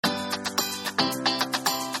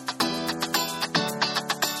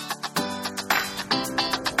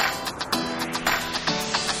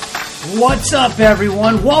What's up,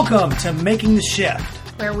 everyone? Welcome to Making the Shift,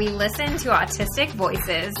 where we listen to autistic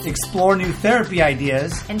voices, explore new therapy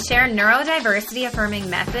ideas, and share neurodiversity affirming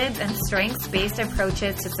methods and strengths-based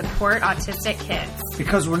approaches to support autistic kids.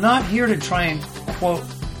 Because we're not here to try and, quote,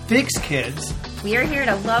 fix kids. We are here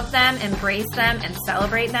to love them, embrace them, and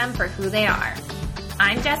celebrate them for who they are.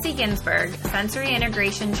 I'm Jessie Ginsburg, sensory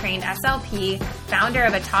integration trained SLP, founder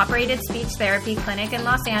of a top-rated speech therapy clinic in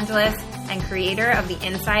Los Angeles, and creator of the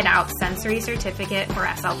Inside Out Sensory Certificate for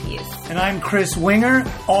SLPs. And I'm Chris Winger,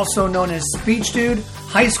 also known as Speech Dude,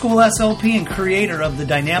 high school SLP, and creator of the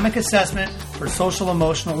Dynamic Assessment for Social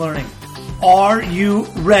Emotional Learning. Are you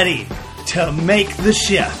ready to make the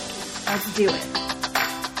shift? Let's do it.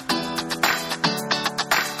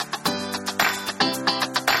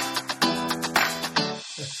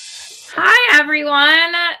 Hi,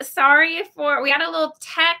 everyone. Sorry we had a little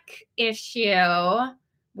tech issue.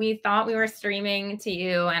 We thought we were streaming to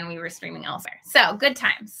you and we were streaming elsewhere. So good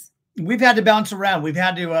times. We've had to bounce around. We've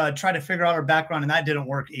had to try to figure out our background, and that didn't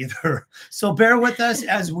work either. So bear with us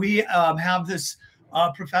as we have this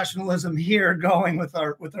professionalism here going with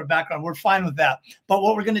our background. We're fine with that. But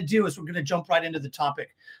what we're going to do is we're going to jump right into the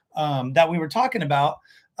topic that we were talking about.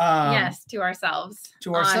 Yes, to ourselves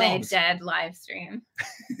on a dead live stream.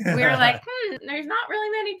 We were like, there's not really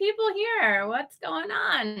many people here. What's going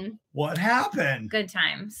on? What happened? Good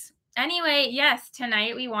times. Anyway, yes,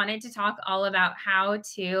 tonight we wanted to talk all about how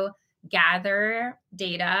to gather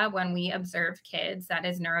data when we observe kids that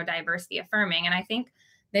is neurodiversity affirming. And I think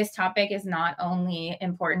this topic is not only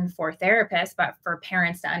important for therapists, but for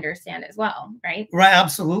parents to understand as well, right? Right,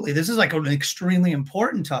 absolutely. This is like an extremely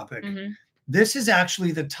important topic. Mm-hmm. This is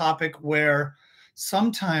actually the topic where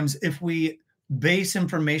sometimes if we base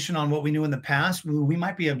information on what we knew in the past, we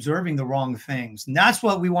might be observing the wrong things. And that's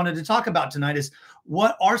what we wanted to talk about tonight is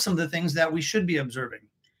what are some of the things that we should be observing?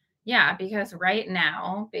 Yeah, because right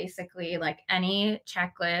now, basically like any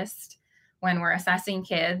checklist when we're assessing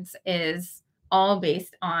kids is all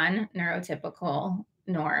based on neurotypical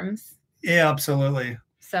norms. Yeah, absolutely.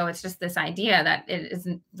 So it's just this idea that it is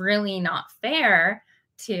really not fair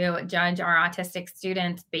to judge our autistic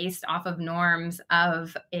students based off of norms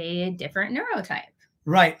of a different neurotype.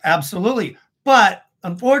 Right, absolutely. But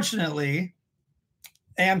unfortunately,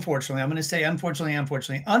 I'm going to say unfortunately,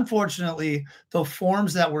 the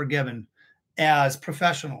forms that we're given as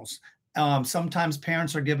professionals, sometimes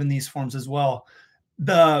parents are given these forms as well.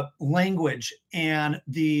 The language and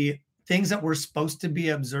the things that we're supposed to be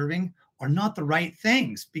observing are not the right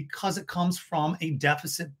things because it comes from a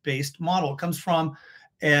deficit-based model. It comes from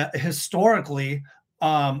historically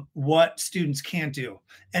what students can't do.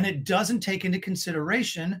 And it doesn't take into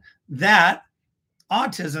consideration that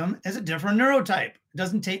autism is a different neurotype. It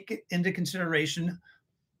doesn't take into consideration,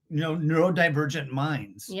 neurodivergent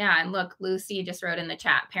minds. Yeah. And look, Lucy just wrote in the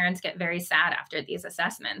chat, parents get very sad after these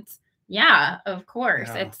assessments. Yeah, of course.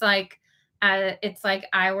 Yeah. It's like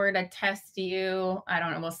I were to test you. I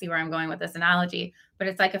don't know. We'll see where I'm going with this analogy. But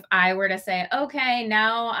it's like if I were to say, okay,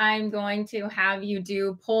 now I'm going to have you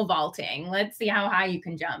do pole vaulting. Let's see how high you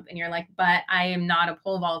can jump. And you're like, but I am not a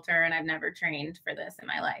pole vaulter and I've never trained for this in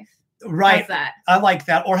my life. Right. How's that? I like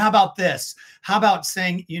that. Or how about this? How about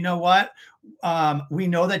saying, you know what? We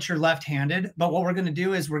know that you're left-handed, but what we're going to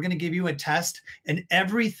do is we're going to give you a test, and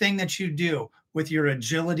everything that you do with your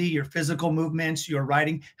agility, your physical movements, your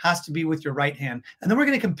writing has to be with your right hand. And then we're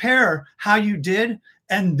going to compare how you did.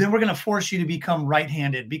 And then we're going to force you to become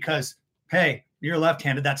right-handed because, hey, you're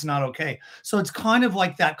left-handed. That's not okay. So it's kind of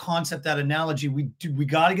like that concept, that analogy. We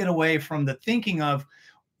got to get away from the thinking of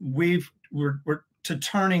we're to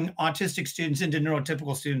turning autistic students into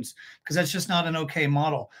neurotypical students because that's just not an okay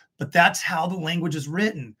model. But that's how the language is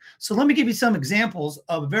written. So let me give you some examples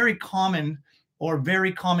of very common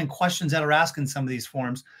questions that are asked in some of these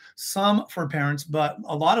forms, some for parents, but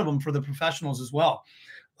a lot of them for the professionals as well.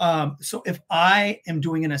 So if I am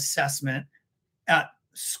doing an assessment at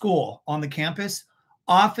school on the campus,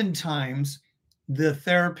 oftentimes the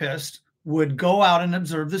therapist would go out and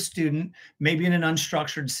observe the student, maybe in an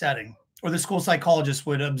unstructured setting, or the school psychologist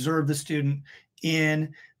would observe the student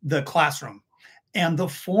in the classroom. And the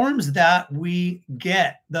forms that we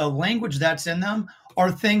get, the language that's in them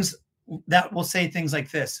are things that will say things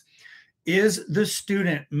like this. Is the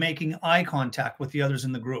student making eye contact with the others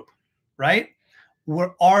in the group, right?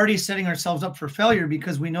 We're already setting ourselves up for failure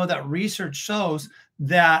because we know that research shows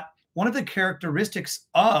that one of the characteristics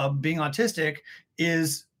of being autistic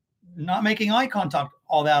is not making eye contact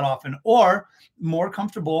all that often, or more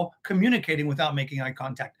comfortable communicating without making eye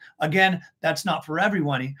contact. Again, that's not for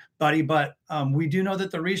everyone, buddy, but we do know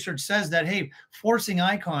that the research says that, hey, forcing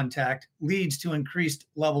eye contact leads to increased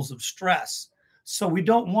levels of stress. So we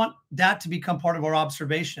don't want that to become part of our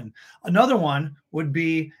observation. Another one would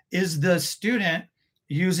be, is the student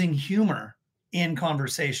using humor in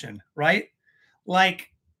conversation, right? Like,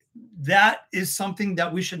 that is something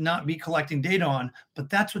that we should not be collecting data on, but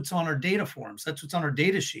that's what's on our data forms. That's what's on our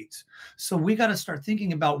data sheets. So we got to start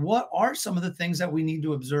thinking about what are some of the things that we need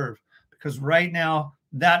to observe, because right now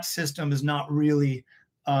that system is not really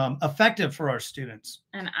effective for our students.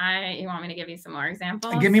 And you want me to give you some more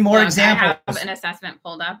examples? Give me more examples. I have an assessment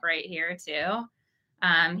pulled up right here too.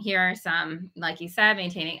 Here are some, like you said,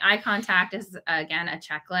 maintaining eye contact is, again, a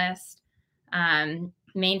checklist.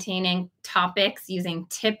 Maintaining topics using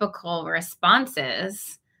typical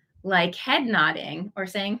responses like head nodding or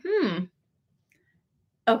saying,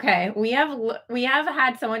 okay, we have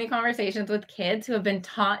had so many conversations with kids who have been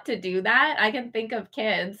taught to do that. I can think of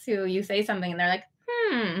kids who you say something and they're like,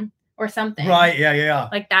 or something. Right. Yeah.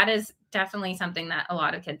 Like, that is definitely something that a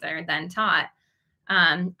lot of kids are then taught.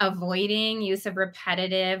 Avoiding use of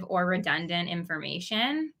repetitive or redundant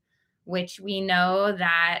information, which we know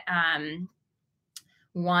that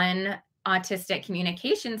one autistic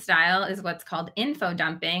communication style is what's called info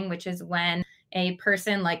dumping, which is when a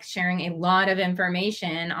person likes sharing a lot of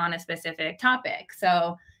information on a specific topic.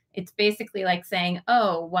 So it's basically like saying,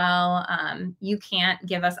 oh, well, you can't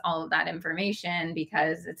give us all of that information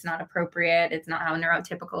because it's not appropriate. It's not how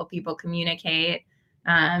neurotypical people communicate.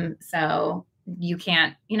 So you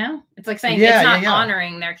can't, it's like saying it's not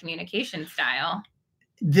honoring their communication style.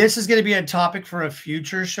 This is going to be a topic for a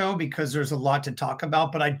future show because there's a lot to talk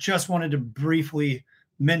about, but I just wanted to briefly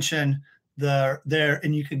mention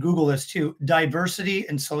and you can Google this too, diversity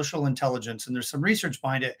and social intelligence. And there's some research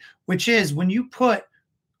behind it, which is when you put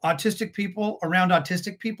autistic people around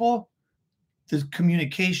autistic people, the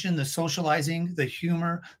communication, the socializing, the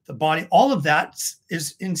humor, the body, all of that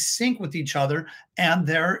is in sync with each other, and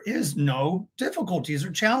there is no difficulties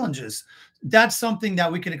or challenges. That's something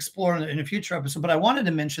that we can explore in a future episode. But I wanted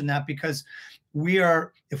to mention that because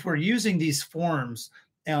if we're using these forms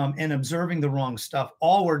and observing the wrong stuff,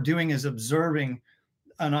 all we're doing is observing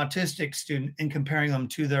an autistic student and comparing them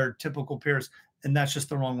to their typical peers. And that's just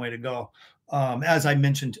the wrong way to go, as I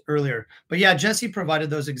mentioned earlier. But yeah, Jesse provided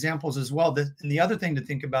those examples as well. And the other thing to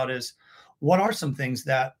think about is, what are some things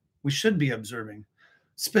that we should be observing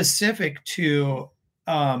specific to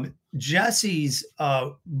Jesse's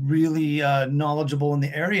really knowledgeable in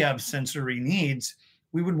the area of sensory needs?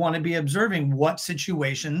 We would want to be observing what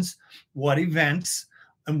situations, what events,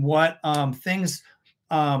 and what things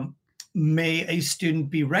may a student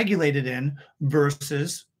be regulated in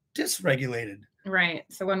versus dysregulated. Right.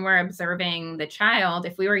 So when we're observing the child,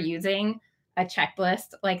 if we were using a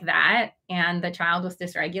checklist like that and the child was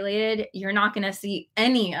dysregulated, you're not going to see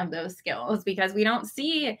any of those skills, because we don't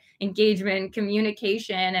see engagement,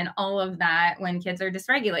 communication, and all of that when kids are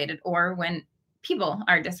dysregulated or when people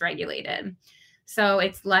are dysregulated. So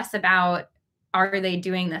it's less about, are they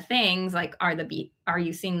doing the things, like are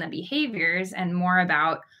you seeing the behaviors, and more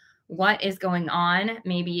about what is going on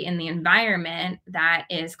maybe in the environment that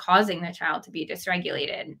is causing the child to be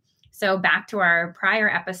dysregulated. So back to our prior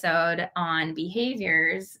episode on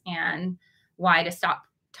behaviors and why to stop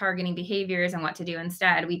targeting behaviors and what to do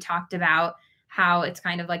instead, we talked about how it's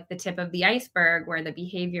kind of like the tip of the iceberg, where the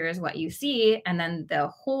behavior is what you see, and then the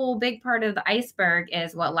whole big part of the iceberg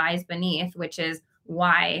is what lies beneath, which is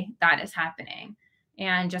why that is happening.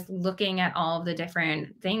 And just looking at all of the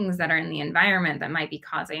different things that are in the environment that might be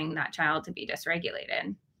causing that child to be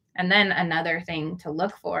dysregulated. And then another thing to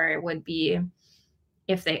look for would be,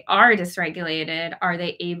 if they are dysregulated, are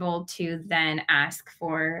they able to then ask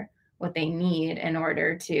for what they need in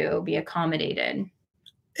order to be accommodated?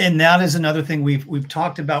 And that is another thing we've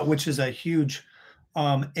talked about, which is a huge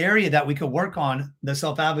area that we could work on, the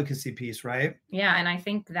self-advocacy piece, right? Yeah. And I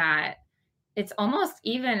think that it's almost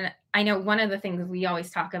even, I know one of the things we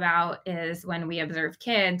always talk about is when we observe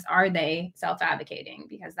kids, are they self-advocating?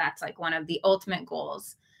 Because that's like one of the ultimate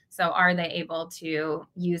goals. So are they able to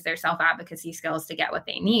use their self-advocacy skills to get what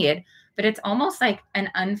they need? But it's almost like an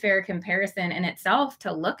unfair comparison in itself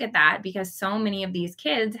to look at that, because so many of these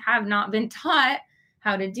kids have not been taught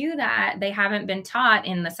how to do that. They haven't been taught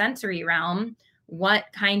in the sensory realm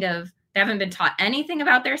they haven't been taught anything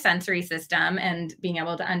about their sensory system and being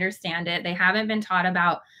able to understand it. They haven't been taught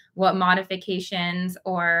about what modifications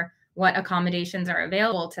or what accommodations are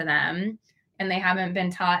available to them. and they haven't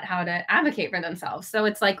been taught how to advocate for themselves. So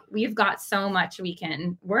it's like we've got so much we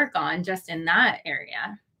can work on just in that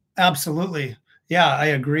area. Absolutely. Yeah, I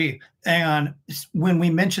agree. And when we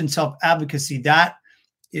mention self-advocacy, that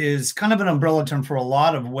is kind of an umbrella term for a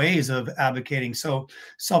lot of ways of advocating. So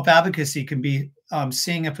self-advocacy can be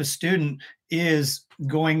seeing if a student is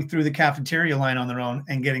going through the cafeteria line on their own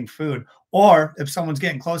and getting food, or if someone's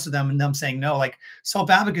getting close to them and them saying no. Like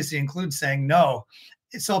self-advocacy includes saying no.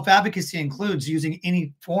 Self-advocacy includes using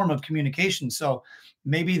any form of communication. So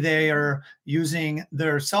maybe they are using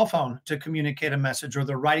their cell phone to communicate a message, or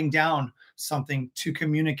they're writing down something to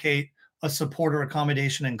communicate a support or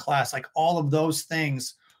accommodation in class. Like all of those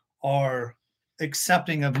things are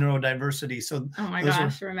accepting of neurodiversity. So oh my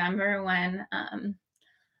gosh, remember when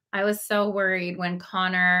I was so worried when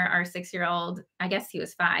Connor, our 6-year-old, I guess he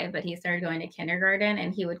was 5, but he started going to kindergarten,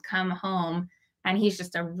 and he would come home, and he's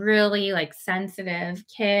just a really like sensitive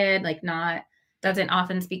kid, like doesn't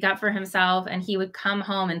often speak up for himself. And he would come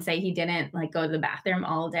home and say he didn't like go to the bathroom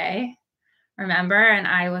all day. Remember? And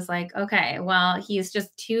I was like, okay, well, he's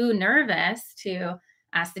just too nervous to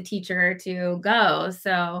ask the teacher to go.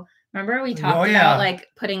 So remember we talked about like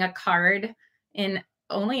putting a card in,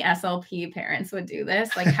 only SLP parents would do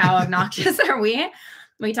this. Like how obnoxious are we?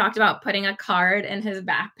 We talked about putting a card in his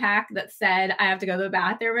backpack that said, I have to go to the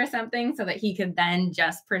bathroom or something, so that he could then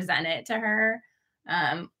just present it to her,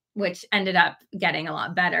 which ended up getting a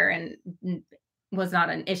lot better and was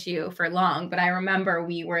not an issue for long. But I remember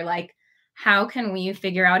we were like, how can we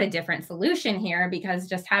figure out a different solution here? Because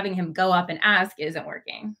just having him go up and ask isn't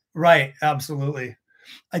working. Right. Absolutely.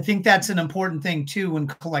 I think that's an important thing too when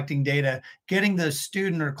collecting data, getting the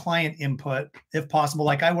student or client input if possible.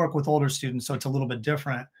 Like I work with older students, so it's a little bit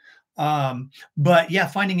different. But yeah,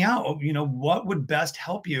 finding out, what would best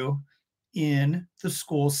help you in the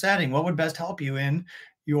school setting, what would best help you in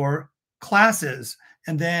your classes.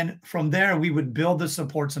 And then from there, we would build the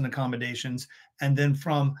supports and accommodations. And then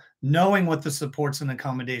from knowing what the supports and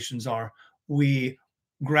accommodations are, we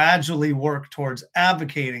gradually work towards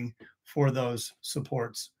advocating for those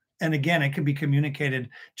supports. And again, it could be communicated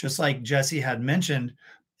just like Jesse had mentioned,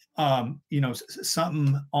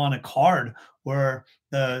 something on a card where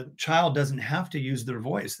the child doesn't have to use their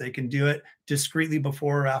voice. They can do it discreetly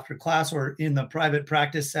before or after class or in the private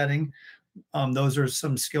practice setting. Those are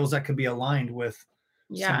some skills that could be aligned with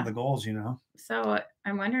some of the goals, So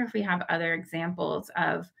I wonder if we have other examples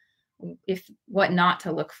of what not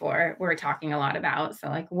to look for. We're talking a lot about. So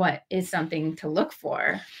like, what is something to look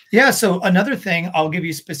for? Yeah. So another thing, I'll give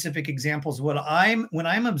you specific examples. When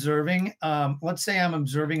I'm observing, let's say I'm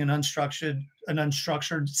observing an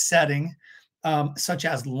unstructured setting, such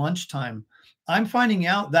as lunchtime, I'm finding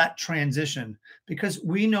out that transition, because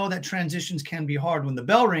we know that transitions can be hard. When the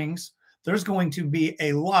bell rings, there's going to be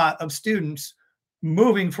a lot of students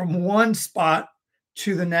moving from one spot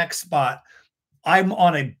to the next spot. I'm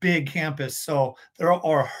on a big campus, so there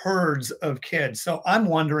are herds of kids. So I'm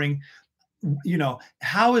wondering,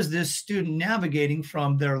 how is this student navigating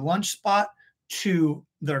from their lunch spot to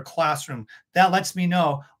their classroom? That lets me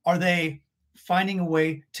know, are they finding a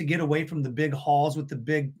way to get away from the big halls with the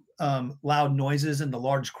big loud noises and the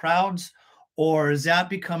large crowds? Or is that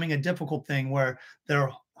becoming a difficult thing where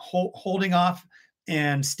they're holding off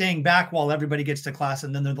and staying back while everybody gets to class,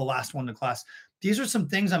 and then they're the last one to class? These are some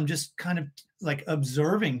things I'm just kind of like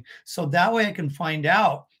observing. So that way I can find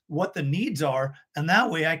out what the needs are. And that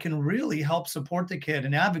way I can really help support the kid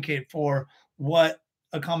and advocate for what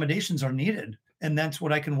accommodations are needed. And that's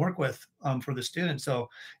what I can work with for the student. So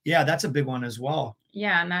yeah, that's a big one as well.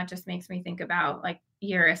 Yeah. And that just makes me think about like,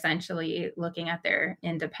 you're essentially looking at their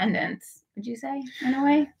independence, would you say, in a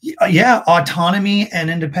way? Yeah, autonomy and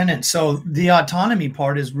independence. So the autonomy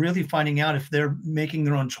part is really finding out if they're making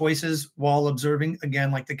their own choices while observing, again,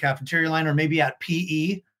 like the cafeteria line, or maybe at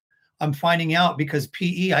PE. I'm finding out, because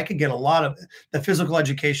PE, I could get a lot of the physical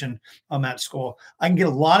education at school. I can get a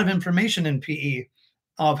lot of information in PE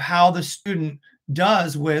of how the student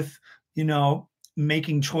does with,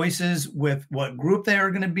 making choices with what group they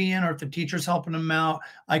are going to be in, or if the teacher's helping them out.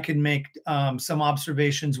 I can make some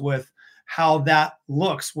observations with how that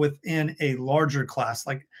looks within a larger class.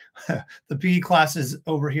 Like the PE classes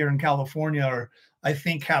over here in California are, I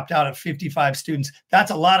think, capped out at 55 students.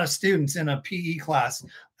 That's a lot of students in a PE class.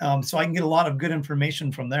 So I can get a lot of good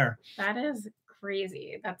information from there. That is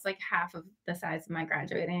crazy. That's like half of the size of my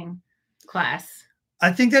graduating class.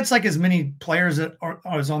 I think that's like as many players that are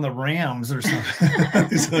on the Rams or something.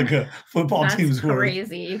 It's like a football team's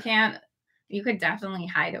crazy. You could definitely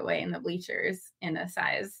hide away in the bleachers in a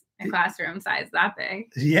classroom size that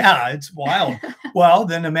big. Yeah, it's wild. Well,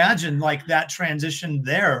 then imagine like that transition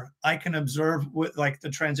there. I can observe with like the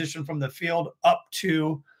transition from the field up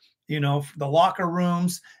to, the locker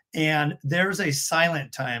rooms, and there's a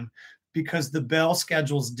silent time because the bell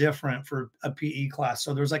schedule's different for a PE class.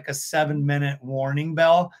 So there's like a 7-minute warning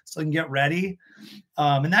bell so you can get ready.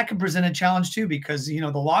 And that can present a challenge too, because, the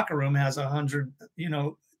locker room has 100,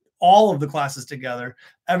 all of the classes together,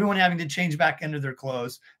 everyone having to change back into their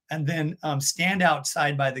clothes and then stand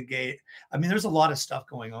outside by the gate. I mean, there's a lot of stuff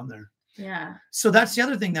going on there. Yeah. So that's the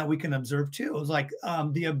other thing that we can observe too, is like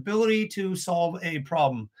the ability to solve a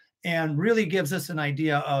problem, and really gives us an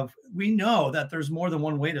idea of, we know that there's more than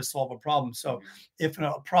one way to solve a problem. So if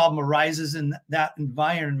a problem arises in that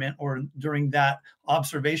environment or during that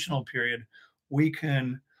observational period, we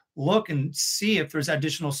can look and see if there's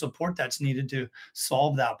additional support that's needed to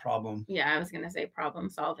solve that problem. Yeah, I was going to say problem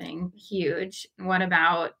solving, huge. What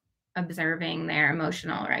about observing their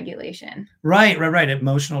emotional regulation? Right.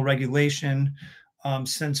 Emotional regulation,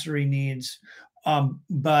 sensory needs.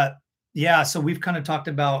 But yeah, so we've kind of talked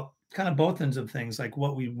about kind of both ends of things, like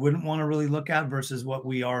what we wouldn't want to really look at versus what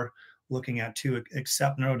we are looking at to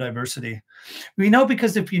accept neurodiversity. We know,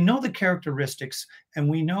 because if you know the characteristics, and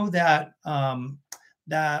we know that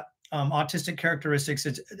autistic characteristics,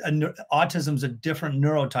 autism's a different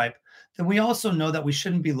neurotype, then we also know that we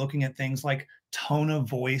shouldn't be looking at things like tone of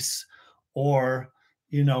voice or,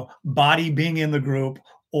 body being in the group,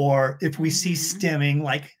 or if we see stimming,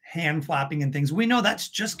 like hand flapping and things, we know that's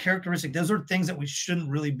just characteristic. Those are things that we shouldn't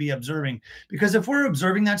really be observing, because if we're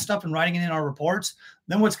observing that stuff and writing it in our reports,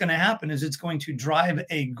 then what's going to happen is it's going to drive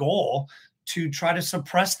a goal to try to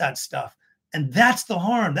suppress that stuff. And that's the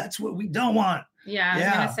harm. That's what we don't want. Yeah, I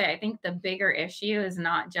was going to say, I think the bigger issue is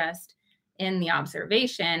not just in the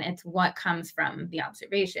observation, it's what comes from the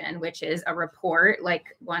observation, which is a report,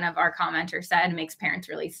 like one of our commenters said, makes parents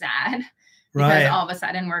really sad. Because all of a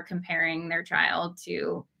sudden we're comparing their child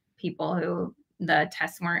to people who the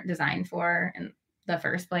tests weren't designed for in the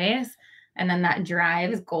first place. And then that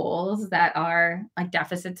drives goals that are like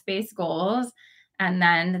deficit-based goals. And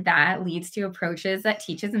then that leads to approaches that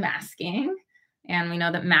teaches masking. And we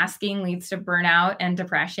know that masking leads to burnout and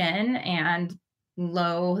depression and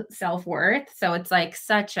low self-worth. So it's like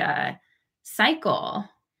such a cycle.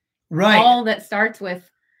 Right. All that starts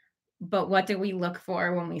with, but what do we look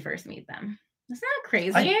for when we first meet them? Isn't that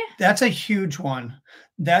crazy? That's a huge one.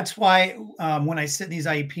 That's why when I sit in these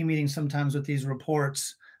IEP meetings, sometimes with these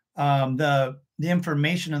reports, the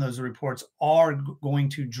information in those reports are going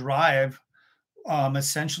to drive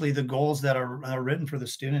essentially the goals that are written for the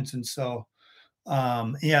students. And so,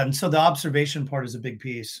 and so the observation part is a big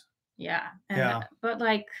piece. Yeah. But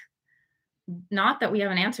like, not that we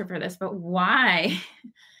have an answer for this, but why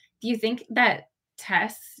do you think that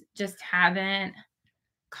tests just haven't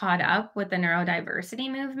caught up with the neurodiversity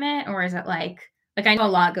movement? Or is it like I know a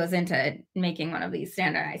lot goes into making one of these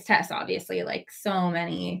standardized tests, obviously, like so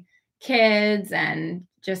many kids and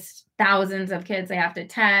just thousands of kids they have to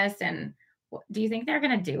test. And do you think they're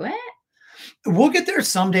going to do it? We'll get there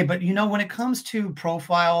someday. But, when it comes to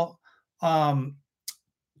profile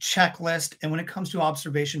checklist, and when it comes to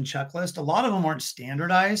observation checklist, a lot of them aren't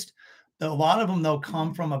standardized. A lot of them, they'll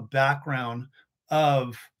come from a background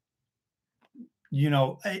of,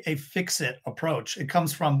 a fix-it approach. It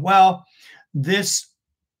comes from, well, this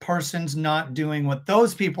person's not doing what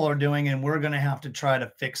those people are doing, and we're going to have to try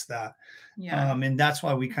to fix that. Yeah. And that's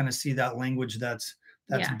why we kind of see that language that's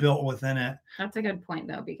built within it. That's a good point,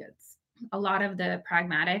 though, because a lot of the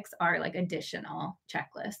pragmatics are like additional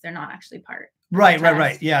checklists. They're not actually part.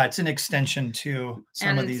 Right. Yeah, it's an extension to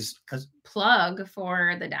some of these. Plug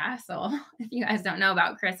for the DASL. If you guys don't know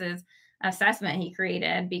about Chris's assessment he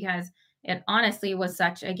created, because it honestly was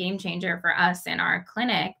such a game changer for us in our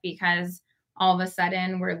clinic, because all of a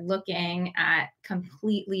sudden we're looking at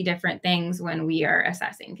completely different things when we are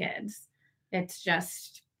assessing kids. It's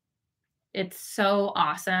so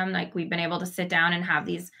awesome. Like, we've been able to sit down and have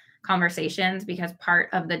these conversations, because part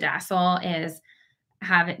of the DASL is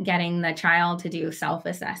getting the child to do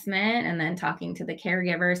self-assessment, and then talking to the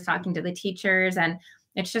caregivers, talking to the teachers. And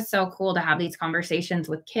it's just so cool to have these conversations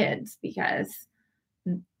with kids, because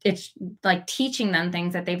it's like teaching them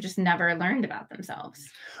things that they've just never learned about themselves.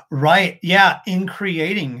 Right. Yeah. In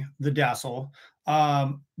creating the DASL,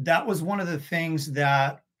 that was one of the things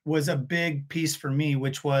that was a big piece for me,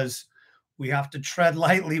 which was, we have to tread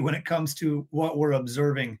lightly when it comes to what we're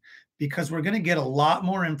observing, because we're going to get a lot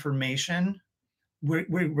more information. We're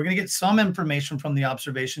going to get some information from the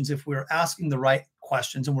observations if we're asking the right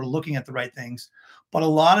questions and we're looking at the right things. But a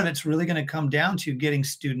lot of it's really going to come down to getting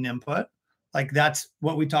student input, Like that's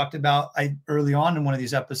what we talked about early on in one of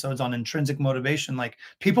these episodes on intrinsic motivation. Like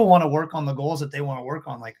people want to work on the goals that they want to work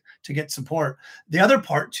on, like to get support. The other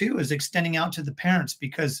part too is extending out to the parents,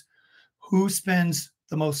 because who spends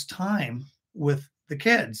the most time with the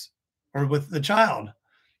kids or with the child?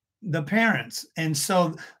 The parents. And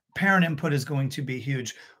so parent input is going to be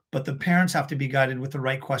huge, but the parents have to be guided with the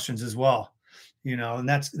right questions as well, and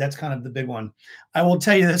that's kind of the big one. I will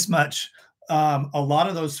tell you this much. A lot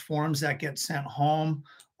of those forms that get sent home,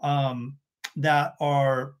 that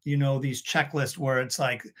are, these checklists where it's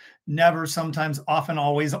like never, sometimes, often,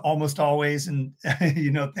 always, almost always, and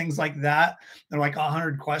things like that. They're like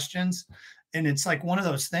 100 questions. And it's like one of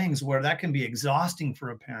those things where that can be exhausting for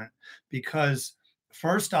a parent, because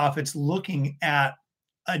first off, it's looking at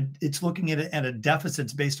it at a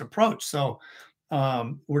deficits-based approach. So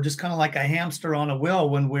we're just kind of like a hamster on a wheel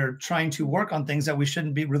when we're trying to work on things that we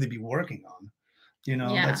shouldn't really be working on.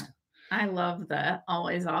 Yeah. I love the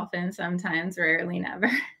always, often, sometimes, rarely,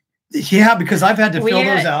 never. Yeah, because I've had to fill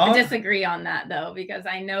those out. We disagree on that though, because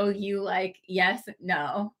I know you like yes,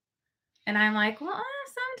 no. And I'm like, well,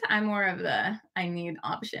 sometimes I'm more of the I need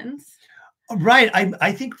options. Right.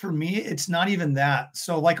 I think for me, it's not even that.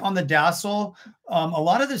 So like on the DASL, a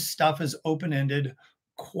lot of this stuff is open-ended,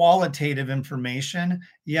 qualitative information.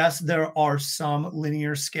 Yes, there are some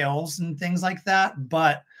linear scales and things like that,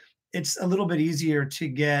 but it's a little bit easier to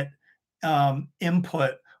get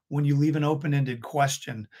input when you leave an open-ended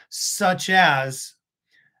question, such as,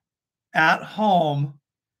 at home,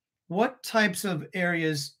 what types of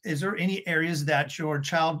areas, is there any areas that your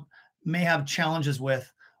child may have challenges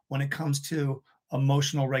with when it comes to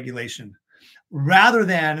emotional regulation? Rather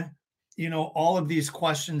than, all of these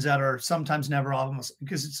questions that are sometimes never almost,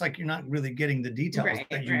 because it's like you're not really getting the details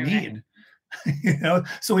that you need. Right.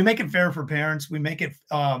 So we make it fair for parents. We make it,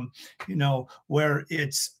 where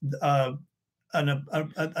it's a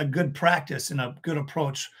good practice and a good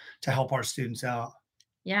approach to help our students out.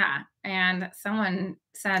 Yeah. And someone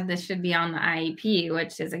said this should be on the IEP,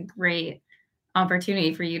 which is a great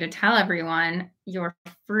opportunity for you to tell everyone your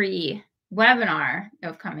free webinar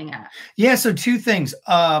of coming up. Yeah. So two things.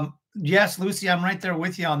 Yes, Lucy, I'm right there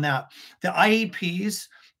with you on that. The IEPs,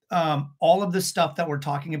 all of the stuff that we're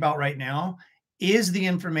talking about right now is the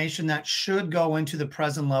information that should go into the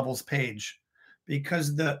present levels page,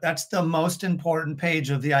 because that's the most important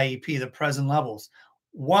page of the IEP, the present levels.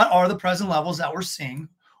 What are the present levels that we're seeing?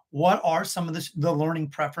 What are some of the learning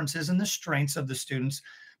preferences and the strengths of the students?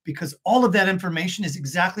 Because all of that information is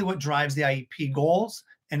exactly what drives the IEP goals,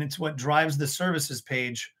 and it's what drives the services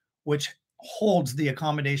page, which holds the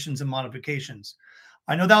accommodations and modifications.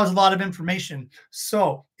 I know that was a lot of information.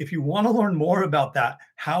 So if you want to learn more about that,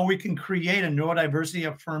 how we can create a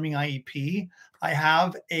neurodiversity affirming IEP, I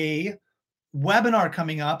have a webinar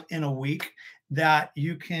coming up in a week that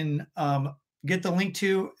you can get the link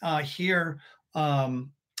to here in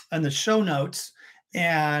the show notes.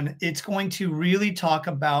 And it's going to really talk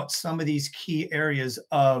about some of these key areas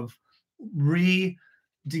of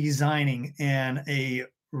redesigning and a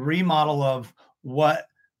remodel of what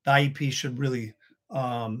the IEP should really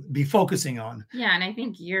be focusing on. Yeah. And I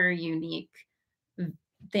think your unique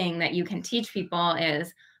thing that you can teach people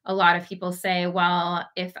is, a lot of people say, well,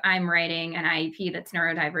 if I'm writing an IEP that's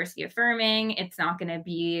neurodiversity affirming, it's not going to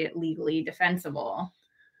be legally defensible.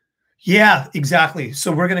 Yeah, exactly.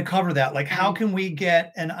 So we're going to cover that. Like, how can we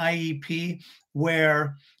get an IEP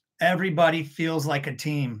where everybody feels like a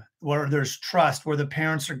team, where there's trust, where the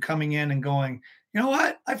parents are coming in and going, you know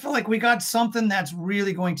what? I feel like we got something that's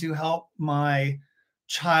really going to help my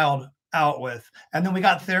child out with. And then we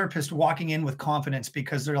got therapists walking in with confidence,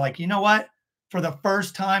 because they're like, you know what? For the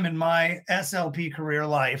first time in my SLP career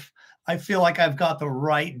life, I feel like I've got the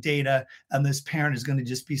right data, and this parent is going to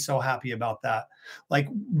just be so happy about that. Like,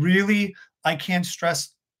 really, I can't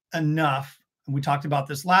stress enough, and we talked about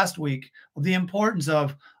this last week, the importance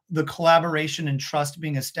of the collaboration and trust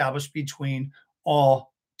being established between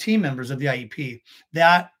all team members of the IEP.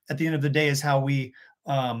 That, at the end of the day, is how we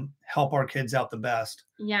help our kids out the best.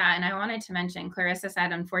 Yeah. And I wanted to mention, Clarissa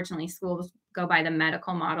said, unfortunately, schools go by the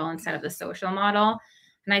medical model instead of the social model.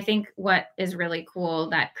 And I think what is really cool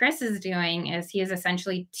that Chris is doing is he is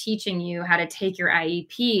essentially teaching you how to take your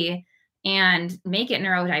IEP and make it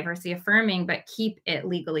neurodiversity affirming, but keep it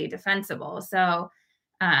legally defensible. So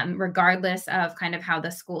regardless of kind of how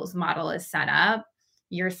the school's model is set up,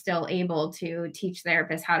 you're still able to teach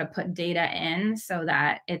therapists how to put data in so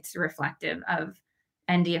that it's reflective of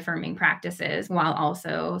ND affirming practices, while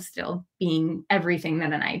also still being everything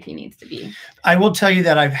that an IEP needs to be. I will tell you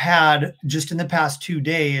that I've had, just in the past 2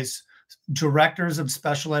 days, directors of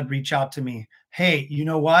special ed reach out to me. Hey, you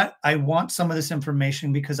know what? I want some of this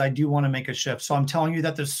information because I do want to make a shift. So I'm telling you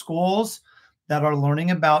that the schools that are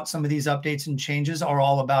learning about some of these updates and changes are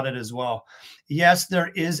all about it as well. Yes, there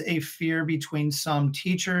is a fear between some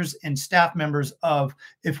teachers and staff members of,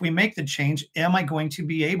 if we make the change, am I going to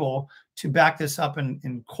be able to back this up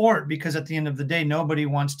in court? Because at the end of the day, nobody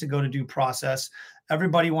wants to go to due process.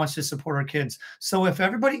 Everybody wants to support our kids. So if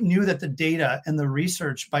everybody knew that the data and the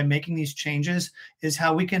research by making these changes is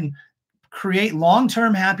how we can create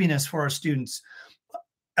long-term happiness for our students.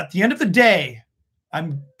 At the end of the day, I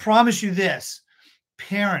promise you this,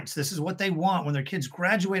 parents, this is what they want when their kids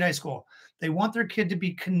graduate high school. They want their kid to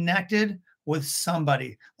be connected with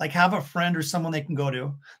somebody, like have a friend or someone they can go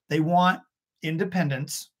to. They want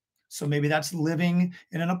independence. So maybe that's living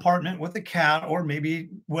in an apartment with a cat, or maybe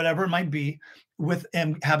whatever it might be, with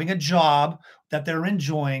and having a job that they're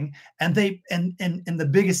enjoying. And the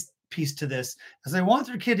biggest piece to this is they want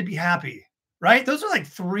their kid to be happy, right? Those are like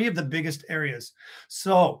three of the biggest areas.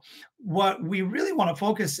 So what we really want to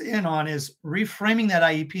focus in on is reframing that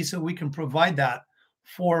IEP so we can provide that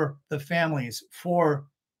for the families, for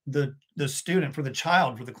the student, for the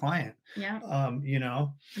child, for the client. Yeah.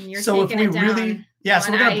 So if we really,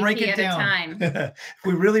 so we're going to break it down. If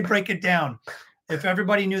we really break it down, if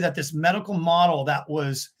everybody knew that this medical model that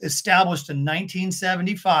was established in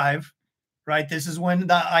 1975, right? This is when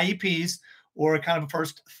the IEPs were kind of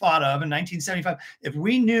first thought of in 1975. If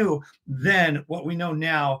we knew then what we know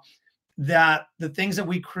now, that the things that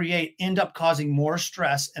we create end up causing more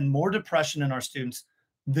stress and more depression in our students,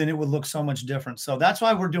 then it would look so much different. So that's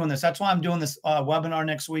why we're doing this. That's why I'm doing this webinar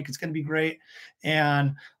next week. It's going to be great.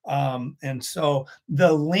 And so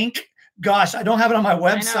the link, gosh, I don't have it on my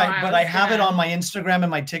website, but I have it on my Instagram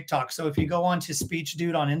and my TikTok. So if you go on to Speech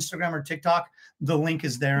Dude on Instagram or TikTok, the link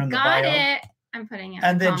is there in the bio. Got it. I'm putting it.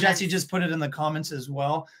 And then Jesse just put it in the comments as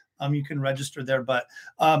well. You can register there. But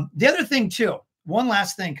the other thing too, one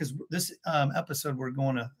last thing, because this episode, we're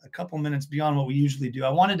going a couple minutes beyond what we usually do. I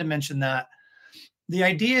wanted to mention that the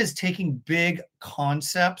idea is taking big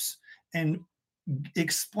concepts and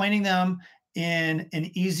explaining them in an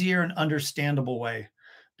easier and understandable way.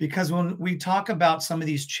 Because when we talk about some of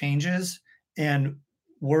these changes and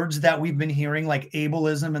words that we've been hearing, like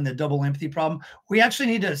ableism and the double empathy problem, we actually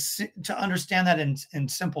need to understand that in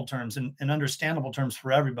simple terms and understandable terms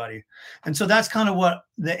for everybody. And so that's kind of what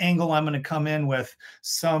the angle I'm going to come in with,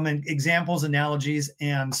 some examples, analogies,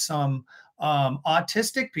 and some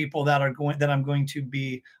autistic people that I'm going to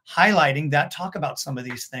be highlighting that talk about some of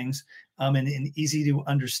these things in an easy to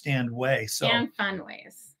understand way. So, and fun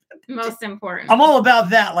ways. Most important. I'm all about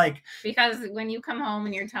that. Because when you come home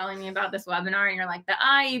and you're telling me about this webinar and you're like, the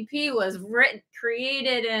IEP was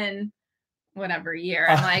created in whatever year.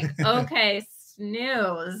 I'm like, okay,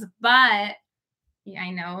 snooze. But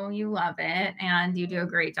I know you love it and you do a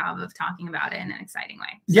great job of talking about it in an exciting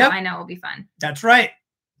way. So I know it'll be fun. That's right.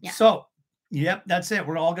 Yeah. So, that's it.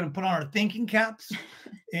 We're all going to put on our thinking caps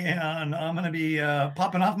and I'm going to be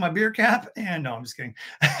popping off my beer cap. And no, I'm just kidding.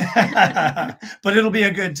 But it'll be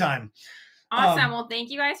a good time. Awesome. Well, thank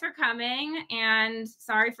you guys for coming, and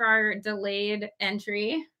sorry for our delayed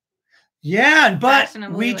entry. Yeah, but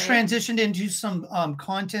we transitioned into some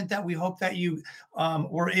content that we hope that you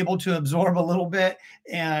were able to absorb a little bit,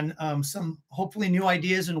 and some hopefully new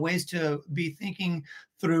ideas and ways to be thinking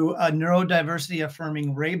through neurodiversity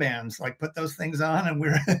affirming Ray-Bans. Like, put those things on and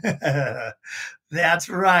we're that's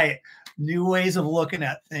right. New ways of looking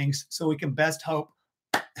at things so we can best help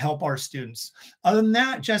our students. Other than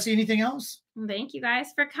that, Jesse, anything else? Thank you guys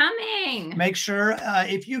for coming. Make sure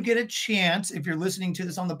if you get a chance, if you're listening to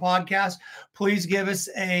this on the podcast, please give us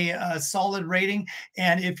a solid rating.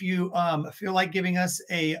 And if you feel like giving us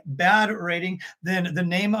a bad rating, then the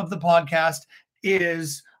name of the podcast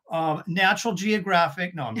is Natural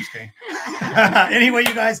Geographic. No, I'm just kidding. Anyway,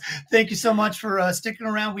 you guys, thank you so much for sticking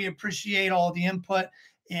around. We appreciate all the input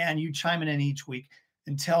and you chiming in each week.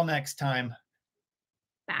 Until next time,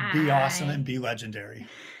 bye. Be awesome and be legendary.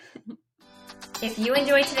 If you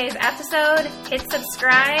enjoyed today's episode, hit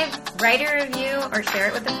subscribe, write a review, or share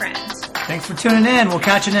it with a friend. Thanks for tuning in. We'll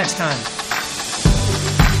catch you next time.